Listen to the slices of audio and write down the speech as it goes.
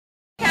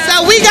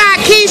So we got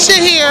Keisha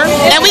here,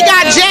 and we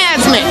got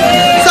Jasmine.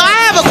 So I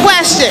have a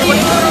question.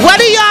 What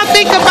do y'all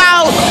think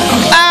about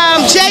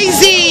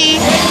Jay-Z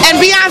and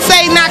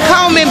Beyonce not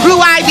combing Blue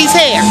Ivy's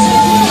hair?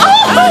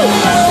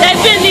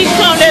 They need to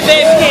comb that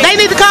baby hair. They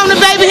need to comb the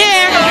baby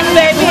hair?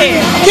 Baby hair.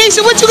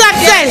 Keisha, what you got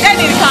to say?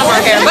 They need to comb her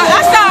hair. But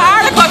I saw an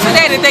article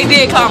today that they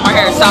did comb her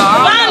hair, so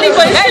Finally,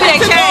 but maybe they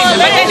changed it,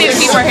 but they need to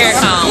keep her hair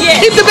combed. Yeah.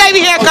 Keep the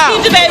baby hair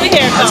combed. Keep the baby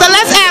hair combed. So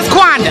let's ask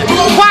Quanda.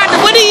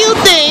 Quanda, what do you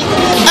think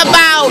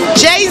about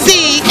Jay-Z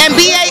and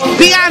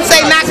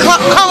Beyonce not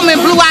combing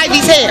Blue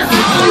Ivy's hair?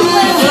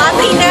 I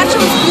think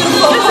natural is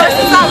beautiful. Of course,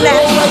 it's not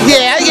natural.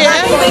 Yeah.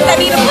 I think they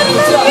need to put a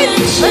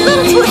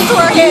little twist to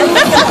her hair.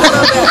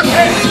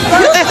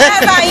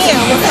 As I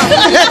am.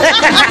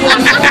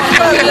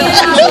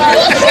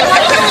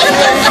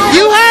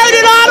 You heard